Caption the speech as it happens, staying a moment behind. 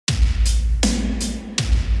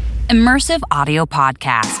Immersive Audio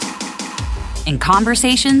Podcast. In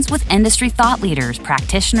conversations with industry thought leaders,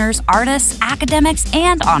 practitioners, artists, academics,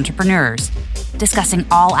 and entrepreneurs, discussing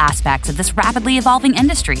all aspects of this rapidly evolving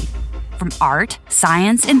industry, from art,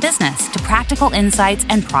 science, and business to practical insights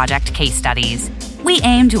and project case studies. We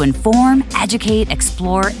aim to inform, educate,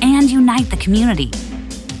 explore, and unite the community.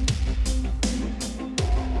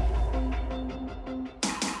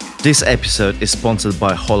 This episode is sponsored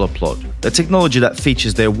by HOLOPLOT, the technology that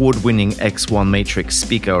features the award-winning X1 Matrix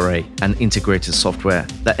speaker array and integrated software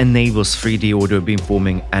that enables 3D audio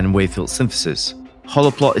beamforming and wavefield synthesis.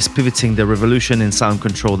 HOLOPLOT is pivoting the revolution in sound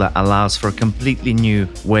control that allows for a completely new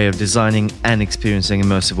way of designing and experiencing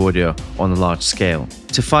immersive audio on a large scale.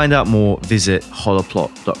 To find out more, visit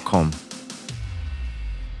holoplot.com.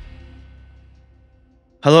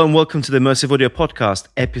 Hello and welcome to the Immersive Audio Podcast,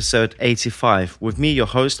 episode 85, with me, your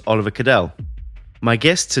host, Oliver Cadell. My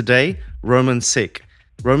guest today, Roman Sick.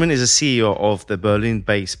 Roman is a CEO of the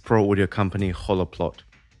Berlin-based pro audio company HOLOPLOT.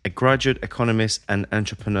 A graduate economist and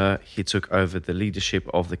entrepreneur, he took over the leadership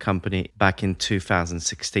of the company back in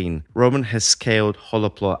 2016. Roman has scaled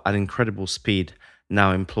HOLOPLOT at incredible speed,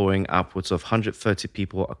 now employing upwards of 130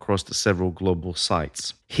 people across the several global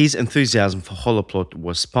sites. His enthusiasm for HOLOPLOT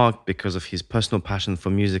was sparked because of his personal passion for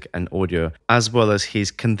music and audio, as well as his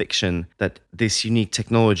conviction that this unique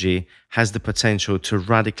technology has the potential to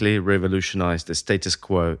radically revolutionize the status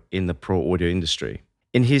quo in the pro audio industry.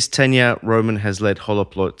 In his tenure, Roman has led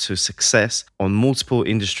HOLOPLOT to success on multiple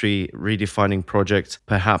industry redefining projects,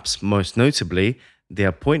 perhaps most notably the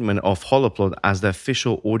appointment of HOLOPLOT as the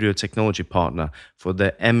official audio technology partner for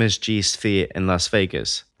the MSG Sphere in Las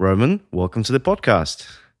Vegas. Roman, welcome to the podcast.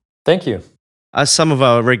 Thank you. As some of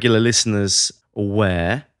our regular listeners are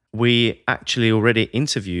aware, we actually already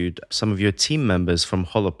interviewed some of your team members from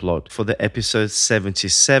HOLOPLOT for the episode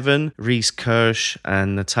 77, Reese Kirsch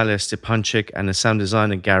and Natalia Stepanchik, and the sound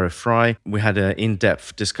designer Gary Fry. We had an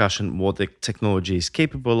in-depth discussion what the technology is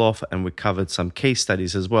capable of, and we covered some case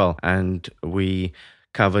studies as well. And we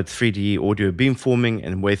covered 3D audio beamforming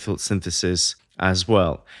and wavefield synthesis as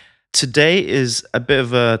well. Today is a bit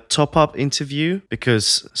of a top-up interview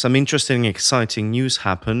because some interesting, exciting news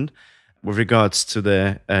happened with regards to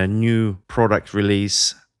the new product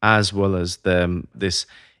release, as well as this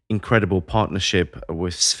incredible partnership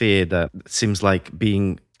with Sphere that seems like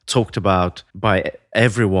being talked about by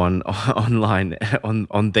everyone online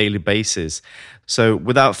on daily basis. So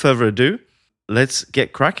without further ado, let's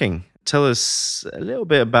get cracking. Tell us a little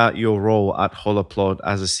bit about your role at HOLOPLOT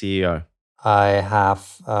as a CEO. I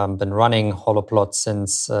have been running HOLOPLOT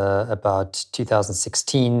since about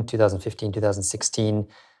 2016, 2015, 2016.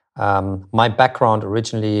 My background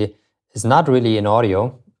originally is not really in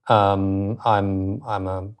audio. I'm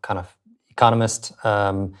a kind of economist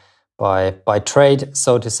by trade,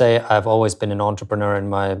 so to say. I've always been an entrepreneur in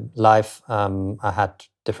my life. I had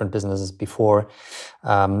different businesses before,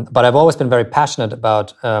 but I've always been very passionate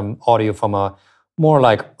about audio from a more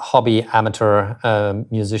like hobby amateur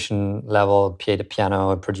musician level. Play the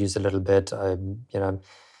piano, produce a little bit.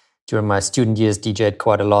 During my student years, DJ'd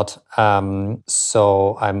quite a lot.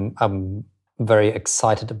 So I'm very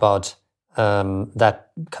excited about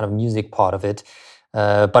that kind of music part of it.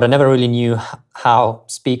 But I never really knew how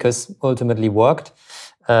speakers ultimately worked,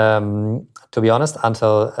 to be honest,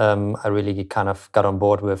 until I really kind of got on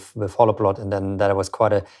board with HOLOPLOT. And then that was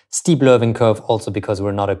quite a steep learning curve also because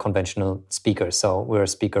we're not a conventional speaker. So we're a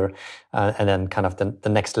speaker and then kind of the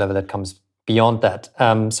next level that comes beyond that.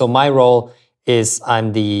 So my role is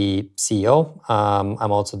I'm the CEO.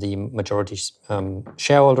 I'm also the majority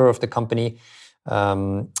shareholder of the company,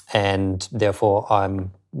 and therefore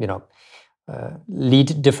I'm,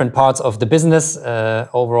 lead different parts of the business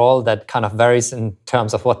overall. That kind of varies in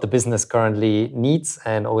terms of what the business currently needs,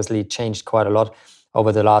 and obviously changed quite a lot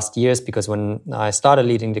over the last years. Because when I started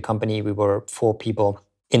leading the company, we were 4 people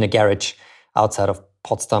in a garage outside of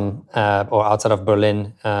Potsdam or outside of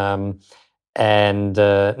Berlin. And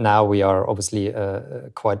now we are obviously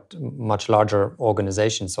a quite much larger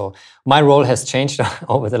organization. So my role has changed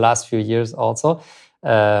over the last few years also.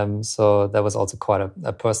 So that was also quite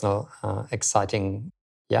a personal, exciting,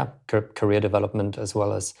 career development as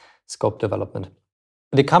well as scope development.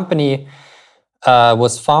 The company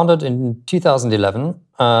was founded in 2011.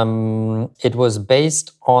 It was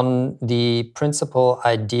based on the principal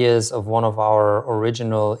ideas of one of our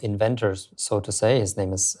original inventors, so to say. His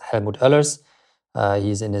name is Helmut Oellers.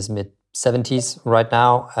 He's in his mid-70s right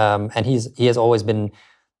now, and he has always been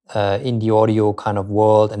in the audio kind of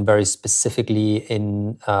world, and very specifically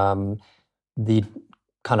in the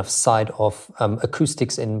kind of side of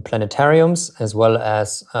acoustics in planetariums, as well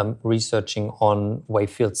as researching on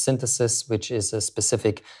wave field synthesis, which is a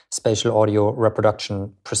specific spatial audio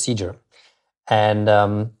reproduction procedure.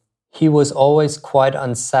 And he was always quite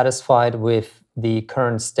unsatisfied with the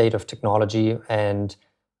current state of technology and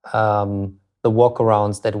the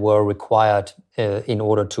workarounds that were required in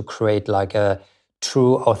order to create like a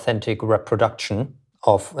true, authentic reproduction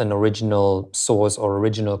of an original source or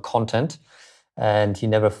original content. And he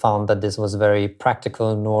never found that this was very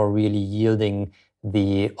practical nor really yielding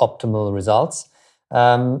the optimal results.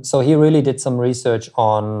 So he really did some research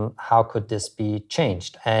on how could this be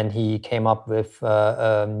changed. And he came up with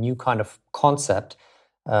a new kind of concept,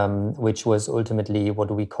 which was ultimately what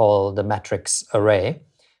we call the matrix array.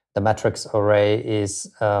 The matrix array is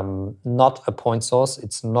not a point source,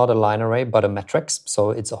 it's not a line array, but a matrix.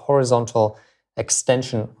 So it's a horizontal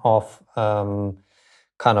extension of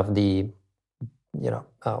kind of the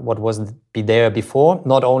what wasn't be there before,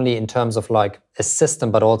 not only in terms of like a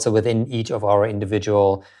system, but also within each of our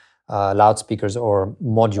individual loudspeakers or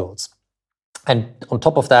modules. And on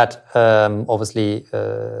top of that, obviously,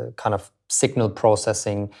 kind of signal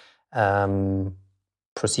processing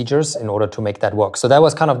procedures in order to make that work. So that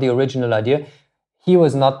was kind of the original idea. He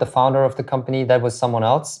was not the founder of the company. That was someone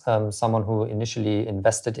else, someone who initially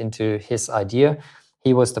invested into his idea.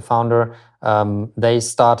 He was the founder. They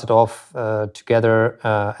started off together,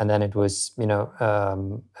 and then it was, a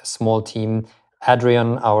small team.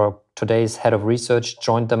 Adrian, our today's head of research,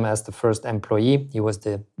 joined them as the first employee. He was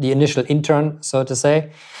the initial intern, so to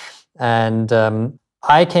say. And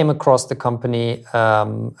I came across the company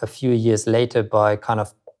a few years later by kind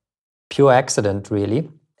of pure accident, really,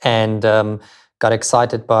 and got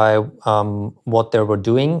excited by what they were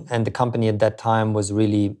doing. And the company at that time was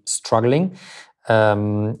really struggling.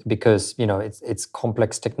 Because it's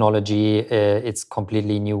complex technology, it's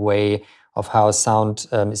completely new way of how sound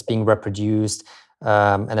is being reproduced,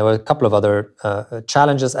 and there were a couple of other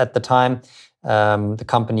challenges at the time. The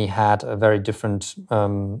company had a very different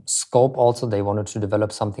scope. Also, they wanted to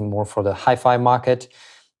develop something more for the hi-fi market,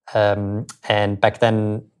 and back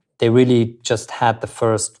then they really just had the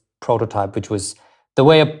first prototype, which was the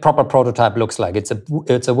way a proper prototype looks like. It's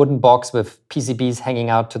a wooden box with PCBs hanging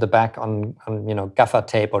out to the back on gaffer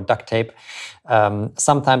tape or duct tape.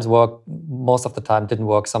 Sometimes worked, most of the time didn't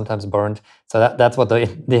work, sometimes burned. So that's what the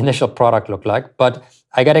initial product looked like. But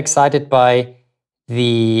I got excited by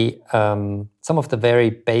some of the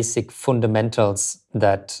very basic fundamentals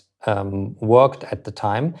that worked at the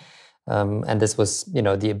time. And this was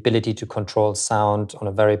the ability to control sound on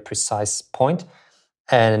a very precise point.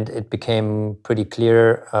 And it became pretty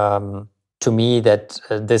clear to me that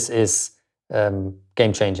this is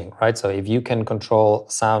game-changing, right? So if you can control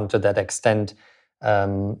sound to that extent,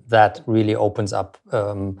 that really opens up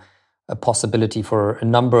a possibility for a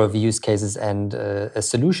number of use cases and a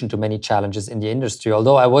solution to many challenges in the industry.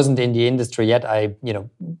 Although I wasn't in the industry yet, I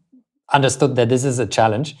understood that this is a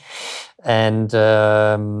challenge. And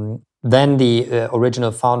then the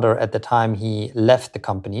original founder at the time, he left the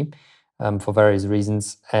company. For various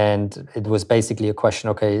reasons. And it was basically a question,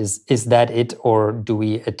 okay, is that it? Or do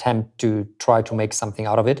we attempt to try to make something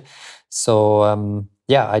out of it? So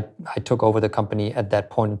I took over the company at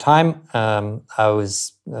that point in time. I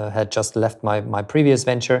had just left my previous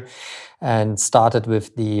venture and started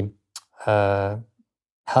with the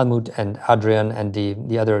Helmut and Adrian and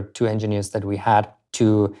the other two engineers that we had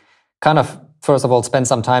to kind of, first of all, spend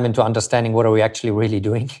some time into understanding what are we actually really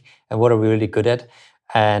doing and what are we really good at.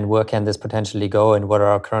 And where can this potentially go, and what are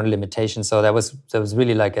our current limitations? So that was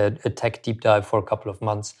really like a tech deep dive for a couple of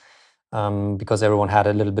months, because everyone had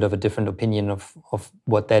a little bit of a different opinion of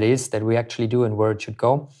what that is that we actually do and where it should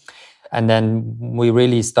go. And then we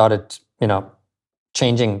really started,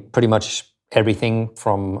 changing pretty much everything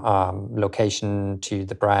from location to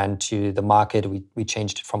the brand to the market. We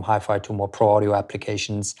changed it from hi-fi to more pro audio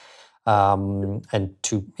applications, and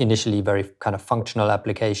to initially very kind of functional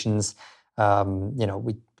applications.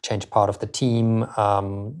 We changed part of the team,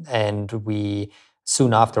 and we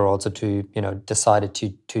soon after also decided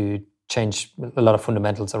to change a lot of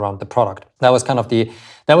fundamentals around the product. That was kind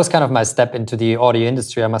of my step into the audio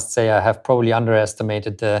industry. I must say I have probably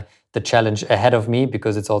underestimated the challenge ahead of me,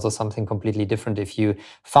 because it's also something completely different if you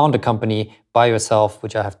found a company by yourself,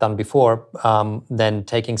 which I have done before, then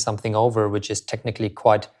taking something over which is technically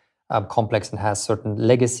quite complex and has certain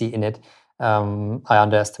legacy in it. I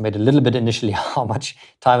underestimated a little bit initially how much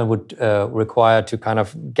time it would require to kind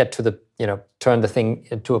of get to turn the thing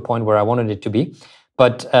to a point where I wanted it to be.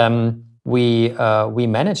 But we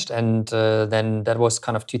managed, and then that was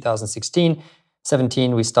kind of 2016.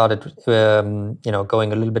 2017, we started,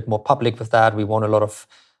 going a little bit more public with that. We won a lot of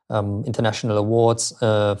international awards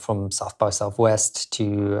from South by Southwest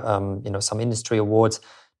to, some industry awards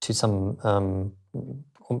to some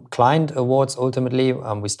client awards. Ultimately,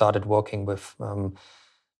 we started working with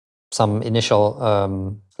some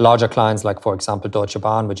initial larger clients, like, for example, Deutsche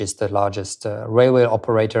Bahn, which is the largest railway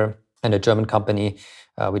operator, and a German company.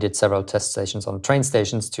 We did several test stations on train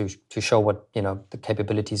stations to show what the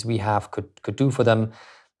capabilities we have could do for them.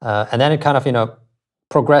 And then it kind of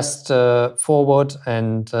progressed forward.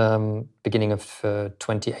 And beginning of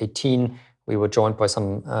 2018, we were joined by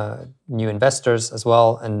some new investors as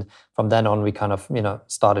well. And from then on, we kind of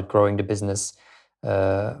started growing the business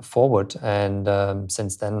forward. And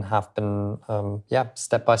since then, have been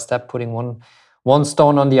step by step putting one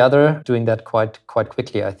stone on the other, doing that quite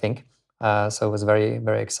quickly, I think. So it was a very,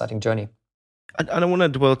 very exciting journey. I don't want to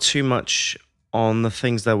dwell too much on the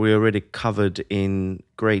things that we already covered in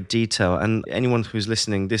great detail. And anyone who's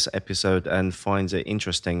listening this episode and finds it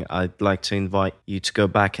interesting, I'd like to invite you to go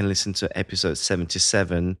back and listen to episode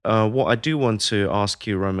 77. What I do want to ask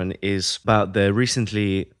you, Roman, is about the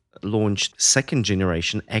recently launched second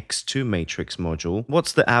generation X2 Matrix module.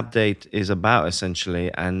 What's the update is about,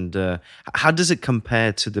 essentially, and how does it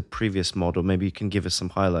compare to the previous model? Maybe you can give us some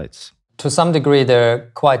highlights. To some degree,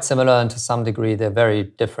 they're quite similar, and to some degree, they're very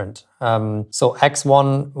different. So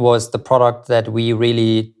X1 was the product that we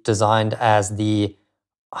really designed as the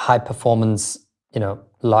high performance,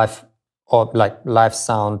 live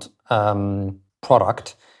sound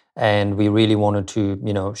product, and we really wanted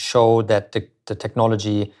to, show that the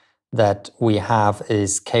technology that we have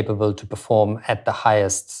is capable to perform at the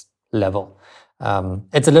highest level.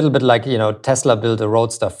 It's a little bit like, Tesla built a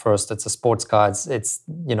Roadster first. It's a sports car. It's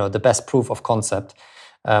the best proof of concept,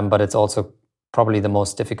 but it's also probably the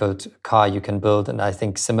most difficult car you can build. And I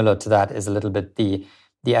think similar to that is a little bit the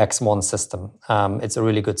X1 system. It's a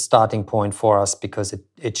really good starting point for us because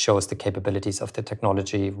it shows the capabilities of the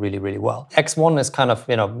technology really, really well. X1 is kind of,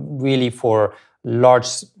 really for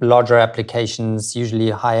larger applications, usually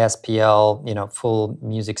high SPL, full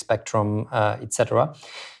music spectrum, etc.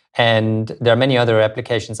 And there are many other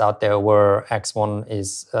applications out there where X1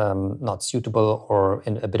 is not suitable or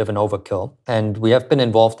a bit of an overkill. And we have been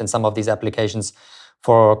involved in some of these applications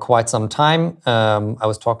for quite some time. I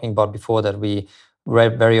was talking about before that we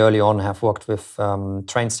very early on have worked with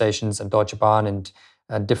train stations and Deutsche Bahn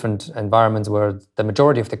and different environments where the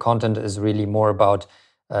majority of the content is really more about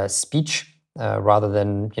speech rather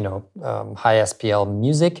than high SPL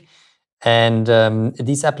music. And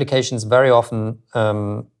these applications very often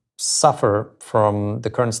suffer from the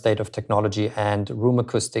current state of technology and room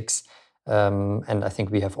acoustics. And I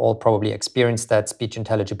think we have all probably experienced that speech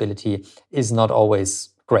intelligibility is not always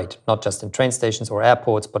great, not just in train stations or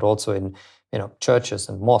airports, but also in churches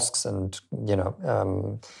and mosques and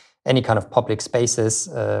any kind of public spaces.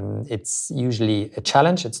 It's usually a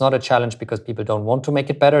challenge. It's not a challenge because people don't want to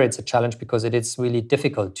make it better. It's a challenge because it is really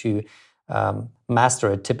difficult to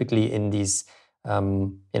master it. Typically in these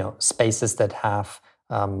spaces that have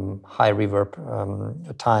high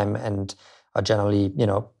reverb time and are generally,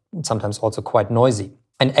 sometimes also quite noisy.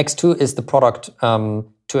 And X2 is the product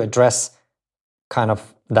to address kind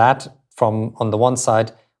of that. From on the one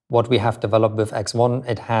side, what we have developed with X1,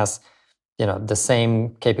 it has, the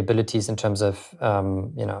same capabilities in terms of,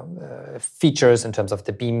 features, in terms of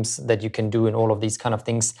the beams that you can do and all of these kind of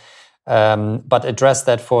things, but address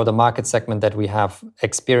that for the market segment that we have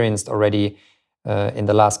experienced already in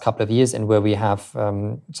the last couple of years, and where we have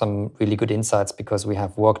some really good insights because we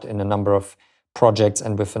have worked in a number of projects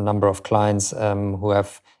and with a number of clients who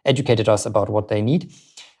have educated us about what they need.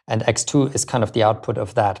 And X2 is kind of the output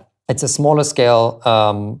of that. It's a smaller scale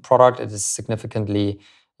product. It is significantly,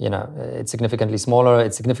 it's significantly smaller.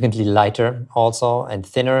 It's significantly lighter also and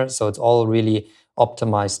thinner. So it's all really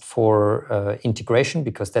optimized for integration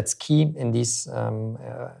because that's key in these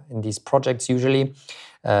projects usually.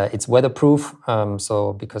 It's weatherproof,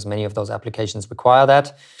 so because many of those applications require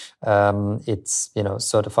that. It's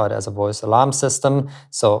certified as a voice alarm system.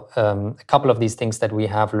 So a couple of these things that we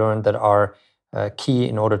have learned that are key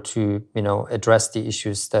in order to address the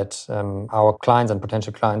issues that our clients and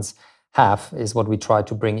potential clients have is what we try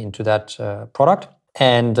to bring into that product.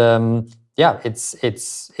 And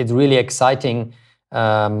it's really exciting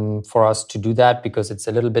for us to do that because it's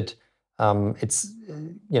a little bit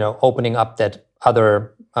opening up that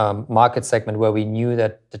other market segment where we knew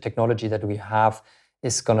that the technology that we have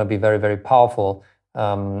is going to be very, very powerful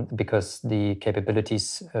because the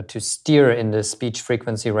capabilities to steer in the speech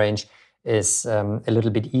frequency range is a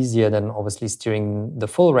little bit easier than obviously steering the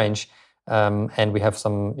full range. And we have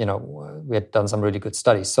some, we had done some really good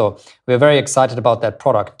studies. So we're very excited about that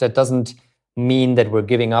product. That doesn't mean that we're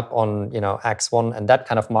giving up on, X1 and that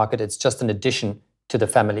kind of market. It's just an addition to the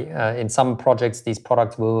family. In some projects, these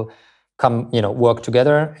products will work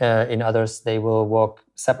together. In others, they will work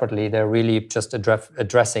separately. They're really just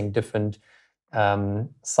addressing different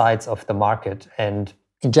sides of the market. And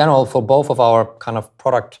in general, for both of our kind of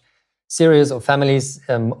product series or families,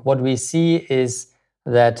 what we see is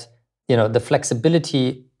that the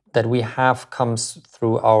flexibility that we have comes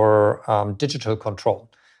through our digital control.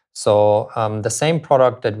 So the same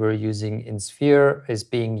product that we're using in Sphere is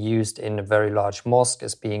being used in a very large mosque,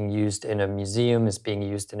 is being used in a museum, is being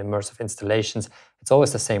used in immersive installations. It's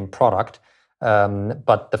always the same product,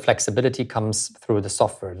 but the flexibility comes through the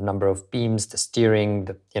software, the number of beams, the steering,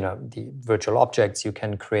 the virtual objects you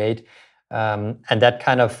can create, and that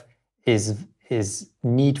kind of is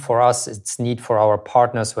neat for us. It's neat for our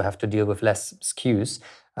partners who have to deal with less SKUs.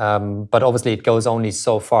 But obviously, it goes only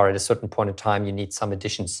so far. At a certain point in time, you need some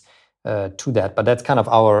additions to that. But that's kind of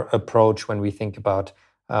our approach when we think about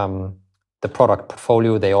the product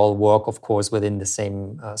portfolio. They all work, of course, within the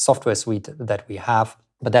same software suite that we have.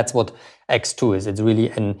 But that's what X2 is. It's really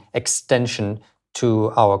an extension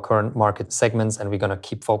to our current market segments. And we're going to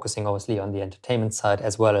keep focusing, obviously, on the entertainment side,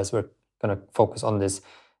 as well as we're going to focus on this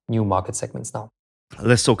new market segments now.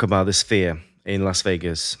 Let's talk about the Sphere in Las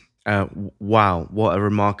Vegas. Wow, what a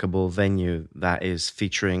remarkable venue that is,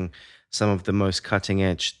 featuring some of the most cutting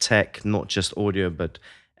edge tech, not just audio, but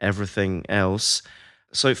everything else.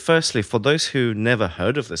 So firstly, for those who never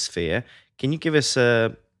heard of the Sphere, can you give us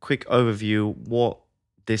a quick overview what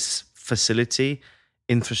this facility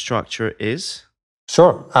infrastructure is?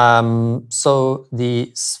 Sure. So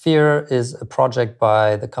the Sphere is a project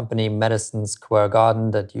by the company Madison Square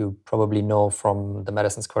Garden that you probably know from the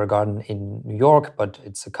Madison Square Garden in New York, but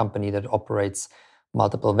it's a company that operates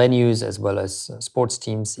multiple venues as well as sports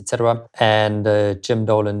teams, etc. And Jim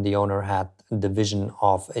Dolan, the owner, had the vision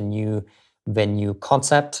of a new venue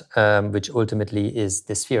concept, which ultimately is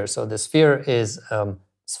the Sphere. So the Sphere is a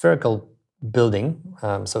spherical building,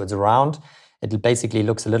 so it's round. It basically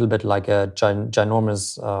looks a little bit like a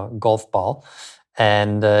ginormous golf ball.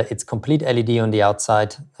 And it's complete LED on the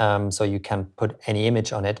outside, so you can put any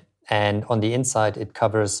image on it. And on the inside, it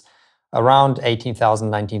covers around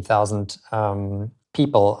 18,000, 19,000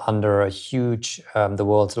 people under a huge, the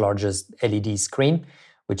world's largest LED screen,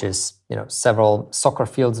 which is several soccer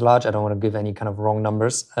fields large. I don't want to give any kind of wrong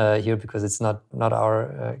numbers here because it's not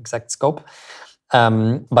our exact scope.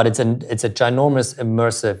 But it's a ginormous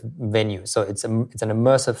immersive venue. So it's an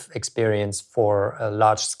immersive experience for a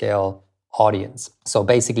large-scale audience. So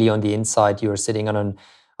basically, on the inside, you're sitting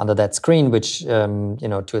under that screen, which to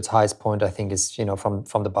its highest point, I think is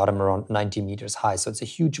from the bottom around 90 meters high. So it's a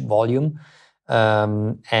huge volume,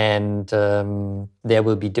 and there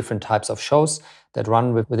will be different types of shows that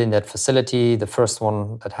run within that facility. The first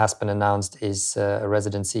one that has been announced is a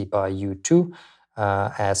residency by U2.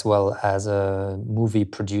 As well as a movie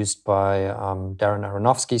produced by Darren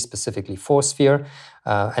Aronofsky, specifically for Sphere.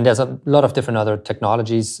 And there's a lot of different other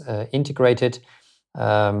technologies integrated.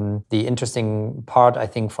 The interesting part, I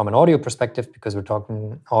think, from an audio perspective, because we're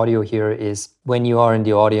talking audio here, is when you are in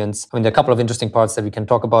the audience. I mean, there are a couple of interesting parts that we can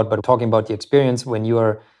talk about, but talking about the experience, when you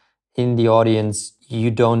are in the audience,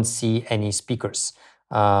 you don't see any speakers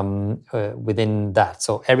within that.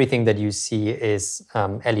 So everything that you see is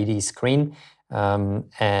LED screen.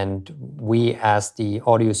 And we, as the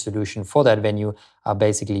audio solution for that venue, are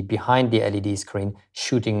basically behind the LED screen,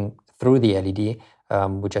 shooting through the LED,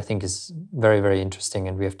 which I think is very, very interesting.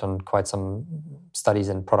 And we have done quite some studies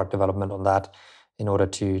and product development on that in order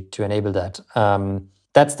to enable that.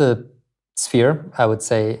 That's the Sphere, I would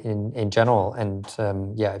say, in general. And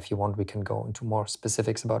if you want, we can go into more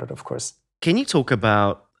specifics about it, of course. Can you talk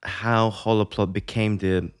about how HOLOPLOT became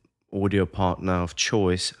the audio partner of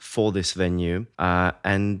choice for this venue,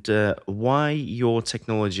 and why your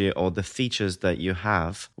technology or the features that you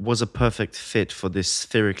have was a perfect fit for this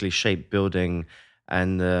spherically shaped building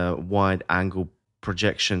and wide angle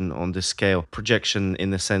projection on the scale? Projection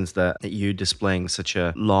in the sense that you displaying such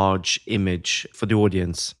a large image for the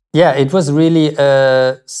audience. Yeah, it was really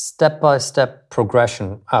a step-by-step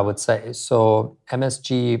progression, I would say. So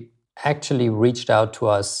MSG actually reached out to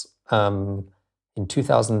us in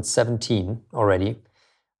 2017 already,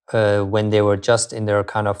 when they were just in their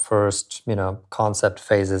kind of first, concept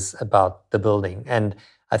phases about the building. And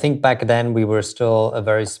I think back then we were still a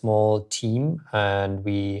very small team, and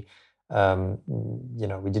we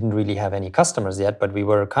didn't really have any customers yet, but we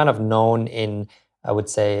were kind of known in, I would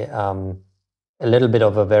say, a little bit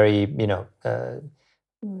of a very,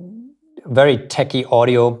 very techie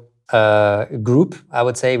audio group, I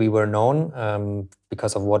would say. We were known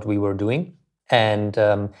because of what we were doing. And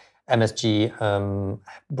MSG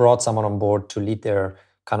brought someone on board to lead their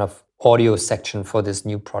kind of audio section for this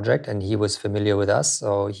new project. And he was familiar with us.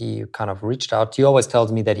 So he kind of reached out. He always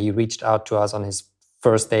tells me that he reached out to us on his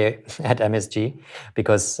first day at MSG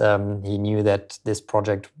because he knew that this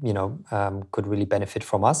project, could really benefit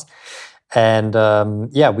from us. And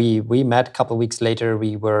we met a couple of weeks later.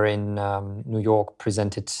 We were in New York,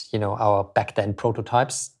 presented our back then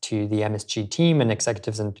prototypes to the MSG team and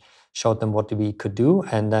executives, and showed them what we could do.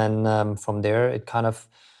 And then from there, it kind of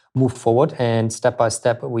moved forward. And step by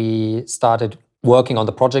step, we started working on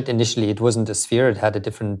the project. Initially, it wasn't a sphere; it had a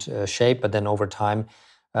different shape. But then over time,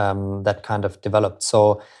 that kind of developed.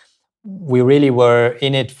 So we really were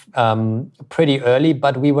in it pretty early,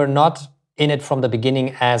 but we were not in it from the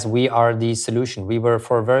beginning as we are the solution. We were,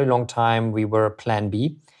 for a very long time, we were plan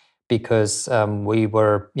B, because we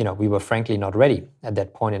were frankly not ready at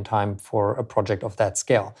that point in time for a project of that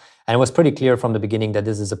scale. And it was pretty clear from the beginning that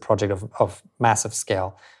this is a project of massive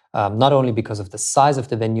scale, not only because of the size of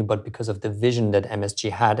the venue, but because of the vision that MSG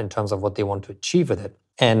had in terms of what they want to achieve with it.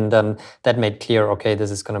 And that made clear, okay, this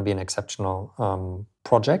is going to be an exceptional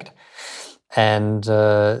project. And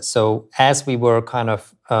so as we were kind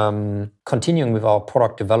of continuing with our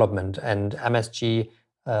product development, and MSG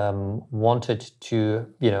wanted to,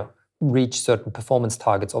 reach certain performance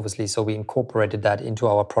targets, obviously, so we incorporated that into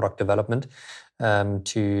our product development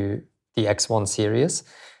to the X1 series.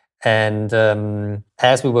 And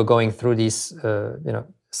as we were going through these,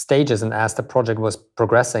 stages, and as the project was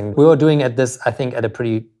progressing, we were doing this, I think, at a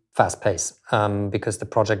pretty fast pace because the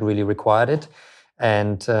project really required it.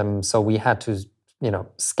 And so we had to,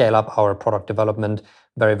 scale up our product development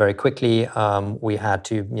very, very quickly. We had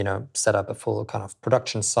to, set up a full kind of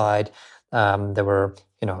production side. There were,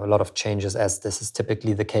 a lot of changes, as this is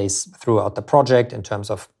typically the case throughout the project in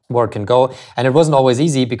terms of work and go. And it wasn't always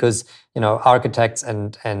easy because, architects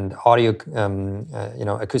and audio,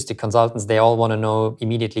 acoustic consultants, they all want to know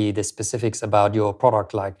immediately the specifics about your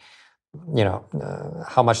product, like,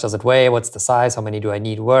 how much does it weigh? What's the size? How many do I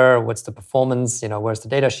need? What's the performance? Where's the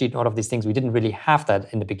data sheet? And all of these things. We didn't really have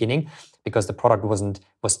that in the beginning because the product was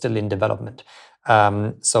still in development.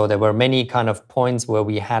 So there were many kind of points where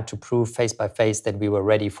we had to prove face by face that we were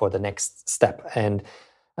ready for the next step. And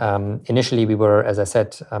initially we were, as I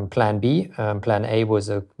said, plan B. Plan A was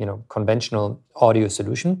a conventional audio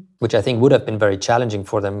solution, which I think would have been very challenging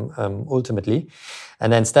for them ultimately.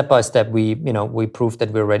 And then step by step, we proved that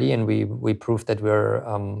we're ready, and we proved that we're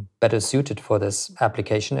better suited for this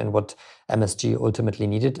application and what MSG ultimately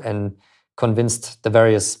needed, and convinced the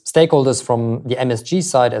various stakeholders from the MSG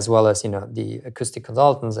side, as well as the acoustic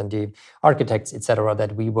consultants and the architects, etc.,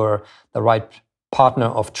 that we were the right partner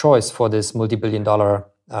of choice for this multi-billion-dollar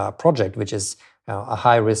project, which is a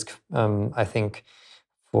high risk, I think,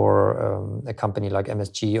 for a company like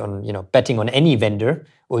MSG on betting on any vendor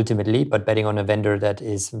ultimately, but betting on a vendor that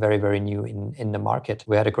is very, very new in the market.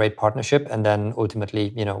 We had a great partnership, and then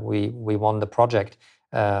ultimately we won the project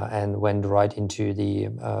and went right into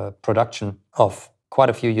the production of quite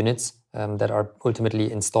a few units that are ultimately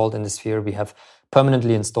installed in the Sphere. We have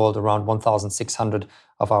permanently installed around 1,600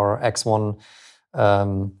 of our X1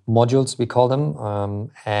 modules, we call them,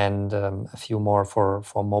 and a few more for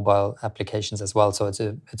mobile applications as well. So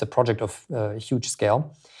it's a project of huge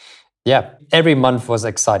scale. Yeah, every month was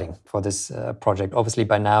exciting for this project. Obviously,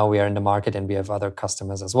 by now we are in the market and we have other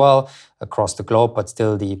customers as well across the globe, but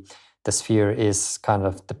still the Sphere is kind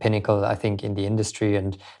of the pinnacle, I think, in the industry.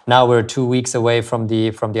 And now we're 2 weeks away from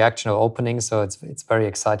the actual opening, so it's very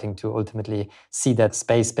exciting to ultimately see that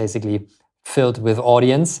space basically filled with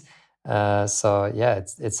audience. So yeah,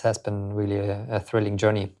 it has been really a thrilling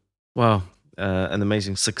journey. Wow, an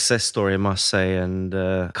amazing success story, I must say, and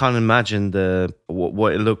can't imagine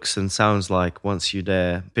what it looks and sounds like once you're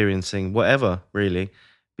there experiencing whatever, really,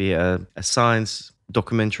 be it a science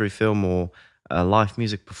documentary film or a live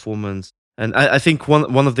music performance. And I think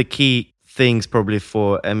one of the key things probably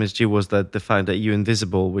for MSG was that the fact that you're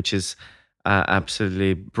invisible, which is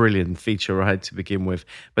absolutely brilliant feature, right, to begin with.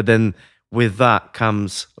 But then with that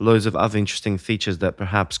comes loads of other interesting features that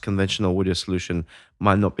perhaps conventional audio solution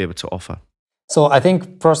might not be able to offer. So I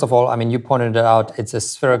think, first of all, I mean, you pointed it out, it's a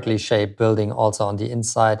spherically shaped building also on the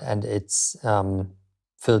inside, and it's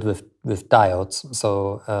filled with diodes.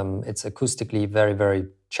 So it's acoustically very, very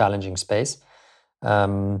challenging space.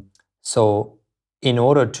 So in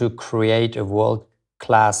order to create a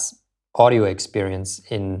world-class audio experience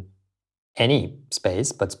in any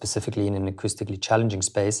space, but specifically in an acoustically challenging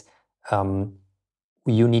space,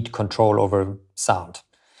 you need control over sound.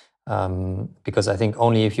 Because I think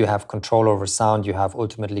only if you have control over sound, you have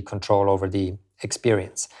ultimately control over the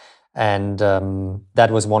experience. And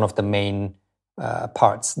that was one of the main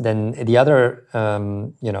parts. Then the other,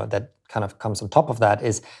 that kind of comes on top of that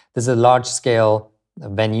is there's a large scale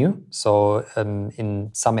venue. So in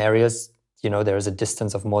some areas, there is a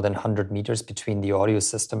distance of more than 100 meters between the audio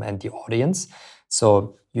system and the audience.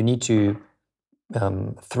 So you need to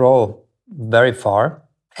throw very far.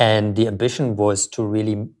 And the ambition was to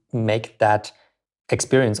really make that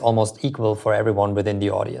experience almost equal for everyone within the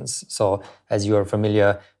audience. So as you are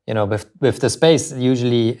familiar, with the space,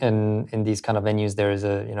 usually in these kind of venues, there is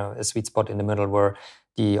a sweet spot in the middle where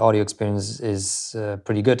the audio experience is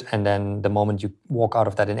pretty good. And then the moment you walk out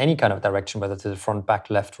of that in any kind of direction, whether to the front, back,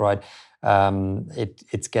 left, right,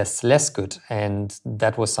 it gets less good. And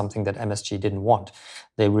that was something that MSG didn't want.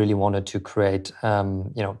 They really wanted to create,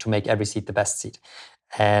 to make every seat the best seat.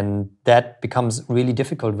 And that becomes really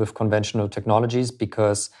difficult with conventional technologies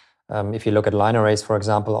because if you look at line arrays, for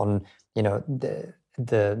example, on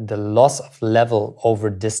the loss of level over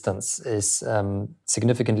distance is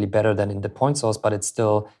significantly better than in the point source, but it's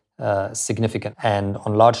still significant. And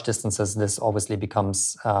on large distances, this obviously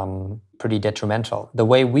becomes pretty detrimental. The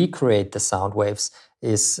way we create the sound waves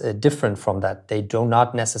is different from that. They do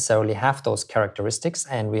not necessarily have those characteristics,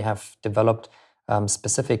 and we have developed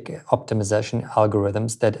specific optimization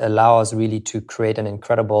algorithms that allow us really to create an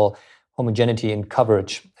incredible homogeneity in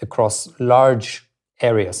coverage across large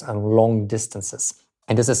areas and long distances.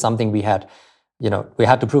 And this is something we had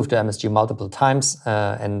to prove to MSG multiple times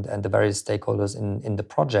and the various stakeholders in the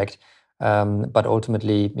project. But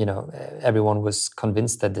ultimately, everyone was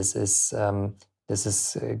convinced that this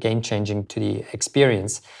is game changing to the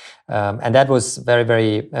experience, and that was very,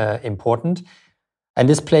 very important. And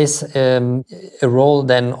this plays a role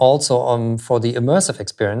then also for the immersive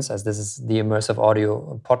experience, as this is the Immersive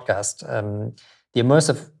Audio podcast. The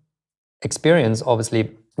immersive experience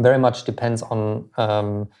obviously very much depends on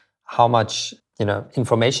how much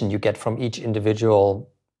information you get from each individual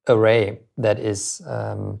array that is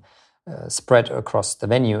spread across the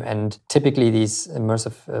venue. And typically these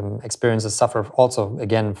immersive experiences suffer also,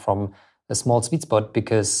 again, from a small sweet spot,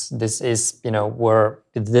 because this is where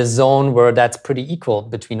the zone where that's pretty equal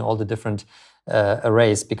between all the different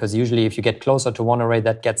arrays, because usually if you get closer to one array,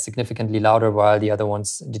 that gets significantly louder while the other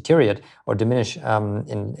ones deteriorate or diminish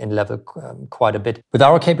in level quite a bit. With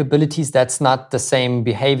our capabilities, that's not the same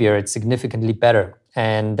behavior. It's significantly better,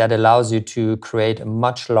 and that allows you to create a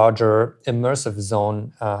much larger immersive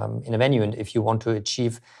zone in a venue. And if you want to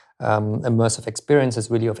achieve immersive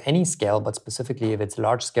experiences really of any scale, but specifically if it's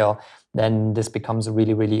large scale, then this becomes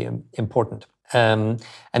really, really important. And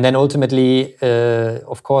then ultimately,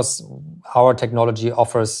 of course, our technology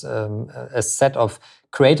offers a set of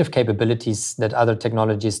creative capabilities that other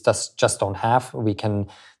technologies just don't have. We can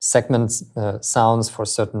segment sounds for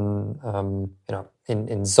certain,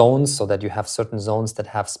 in zones, so that you have certain zones that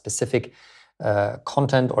have specific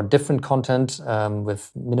content or different content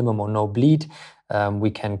with minimum or no bleed.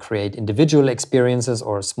 We can create individual experiences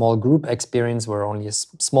or a small group experience where only a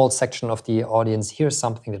small section of the audience hears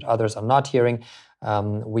something that others are not hearing.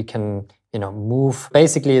 We can move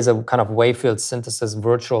basically as a kind of wavefield synthesis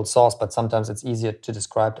virtual source, but sometimes it's easier to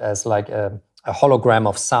describe as like a hologram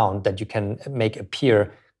of sound that you can make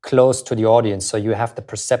appear close to the audience. So you have the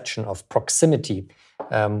perception of proximity,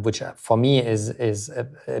 which for me is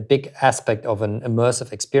a big aspect of an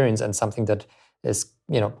immersive experience, and something that is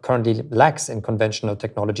currently lacks in conventional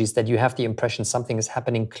technologies, that you have the impression something is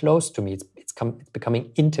happening close to me. It's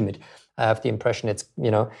becoming intimate. I have the impression it's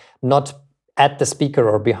not at the speaker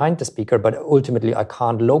or behind the speaker, but ultimately I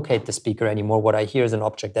can't locate the speaker anymore. What I hear is an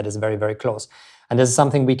object that is very, very close. And this is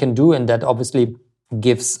something we can do, and that obviously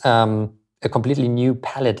gives a completely new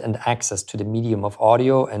palette and access to the medium of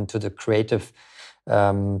audio and to the creative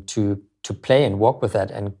to play and work with that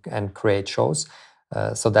and create shows.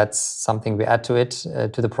 So that's something we add to it,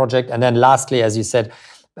 to the project. And then lastly, as you said,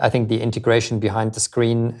 I think the integration behind the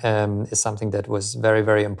screen is something that was very,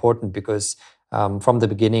 very important, because from the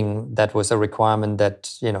beginning, that was a requirement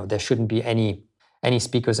that there shouldn't be any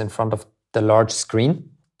speakers in front of the large screen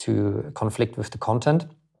to conflict with the content.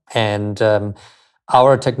 And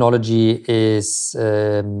our technology is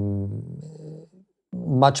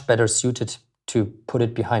much better suited to put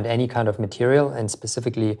it behind any kind of material, and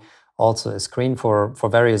specifically also a screen for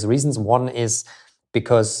various reasons. One is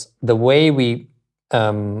because the way we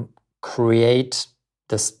create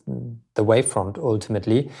the wavefront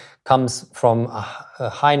ultimately comes from a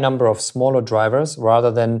high number of smaller drivers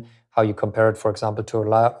rather than how you compare it, for example, to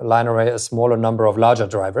a line array, a smaller number of larger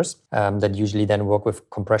drivers that usually then work with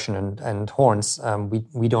compression and horns.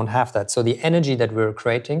 We don't have that. So the energy that we're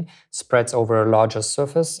creating spreads over a larger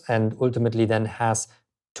surface and ultimately then has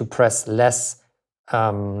to press less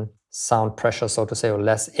sound pressure, so to say, or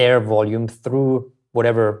less air volume through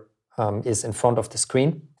whatever is in front of the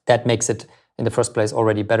screen. That makes it, in the first place,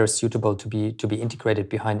 already better suitable to be integrated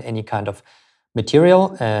behind any kind of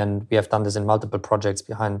material. And we have done this in multiple projects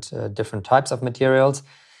behind different types of materials.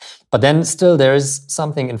 But then still there is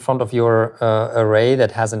something in front of your array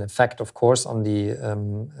that has an effect, of course, on the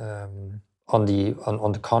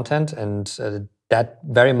content, and that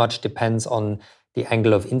very much depends on the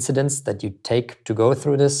angle of incidence that you take to go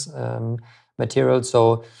through this material.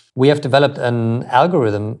 So we have developed an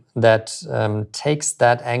algorithm that takes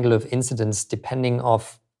that angle of incidence depending on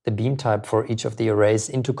the beam type for each of the arrays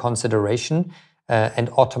into consideration and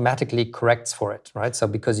automatically corrects for it, right? So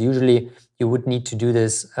because usually you would need to do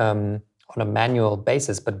this on a manual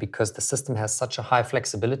basis, but because the system has such a high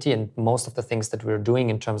flexibility and most of the things that we're doing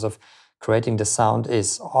in terms of creating the sound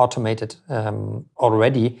is automated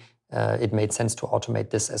already, it made sense to automate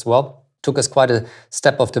this as well. Took us quite a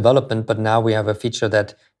step of development, but now we have a feature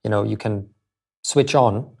that you can switch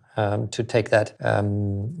on to take that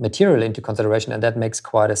material into consideration, and that makes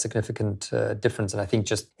quite a significant difference. And I think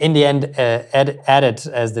just in the end, added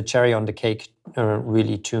as the cherry on the cake,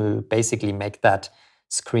 really to basically make that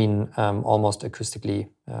screen almost acoustically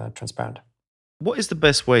transparent. What is the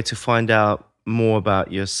best way to find out more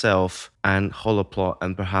about yourself and HOLOPLOT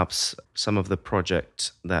and perhaps some of the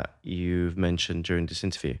projects that you've mentioned during this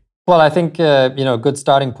interview? Well, I think a good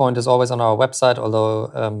starting point is always on our website,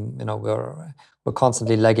 although we're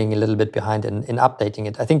constantly lagging a little bit behind in updating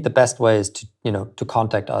it. I think the best way is to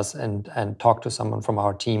contact us and talk to someone from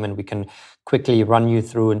our team, and we can quickly run you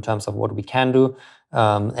through in terms of what we can do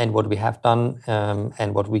and what we have done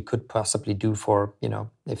and what we could possibly do for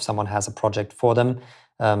if someone has a project for them.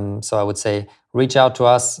 So I would say reach out to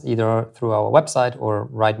us either through our website or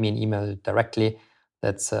write me an email directly.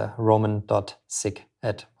 That's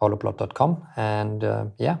roman.sick@holoplot.com. And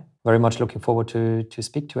very much looking forward to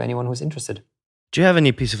speak to anyone who's interested. Do you have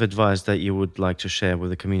any piece of advice that you would like to share with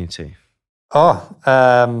the community?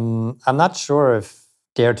 I'm not sure if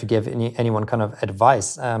dare to give anyone kind of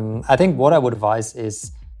advice. I think what I would advise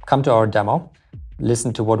is come to our demo,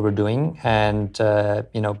 listen to what we're doing, and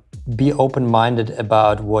be open-minded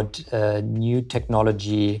about what new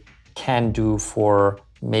technology can do for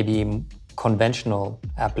maybe conventional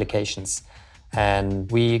applications. And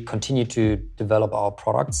we continue to develop our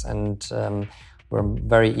products, and we're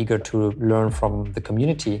very eager to learn from the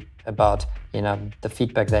community about the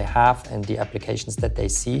feedback they have and the applications that they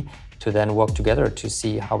see, to then work together to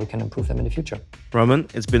see how we can improve them in the future. Roman,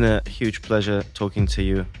 it's been a huge pleasure talking to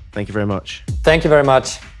you. Thank you very much. Thank you very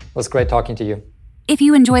much. It was great talking to you. If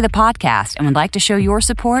you enjoy the podcast and would like to show your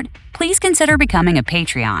support, please consider becoming a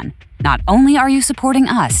Patreon. Not only are you supporting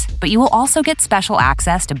us, but you will also get special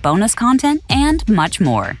access to bonus content and much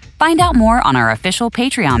more. Find out more on our official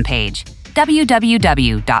Patreon page,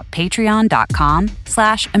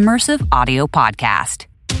 www.patreon.com/immersive audio podcast.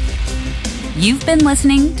 You've been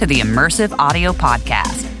listening to the Immersive Audio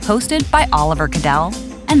Podcast, hosted by Oliver Cadell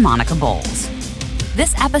and Monica Bowles.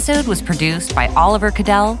 This episode was produced by Oliver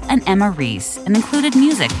Cadell and Emma Reese and included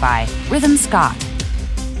music by Rhythm Scott.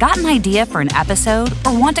 Got an idea for an episode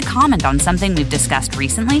or want to comment on something we've discussed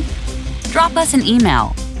recently? Drop us an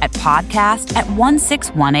email at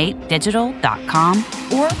podcast@1618digital.com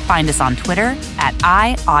or find us on Twitter at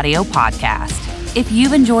iAudioPodcast. If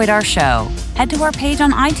you've enjoyed our show, head to our page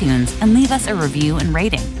on iTunes and leave us a review and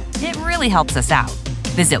rating. It really helps us out.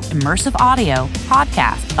 Visit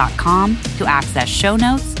immersiveaudiopodcast.com to access show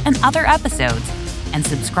notes and other episodes, and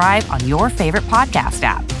subscribe on your favorite podcast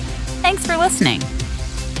app. Thanks for listening.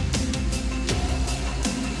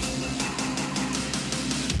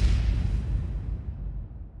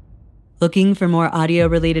 Looking for more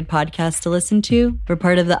audio-related podcasts to listen to? We're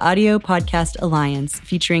part of the Audio Podcast Alliance,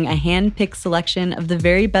 featuring a hand-picked selection of the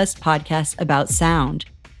very best podcasts about sound.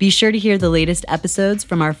 Be sure to hear the latest episodes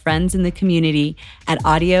from our friends in the community at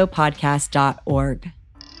audiopodcast.org.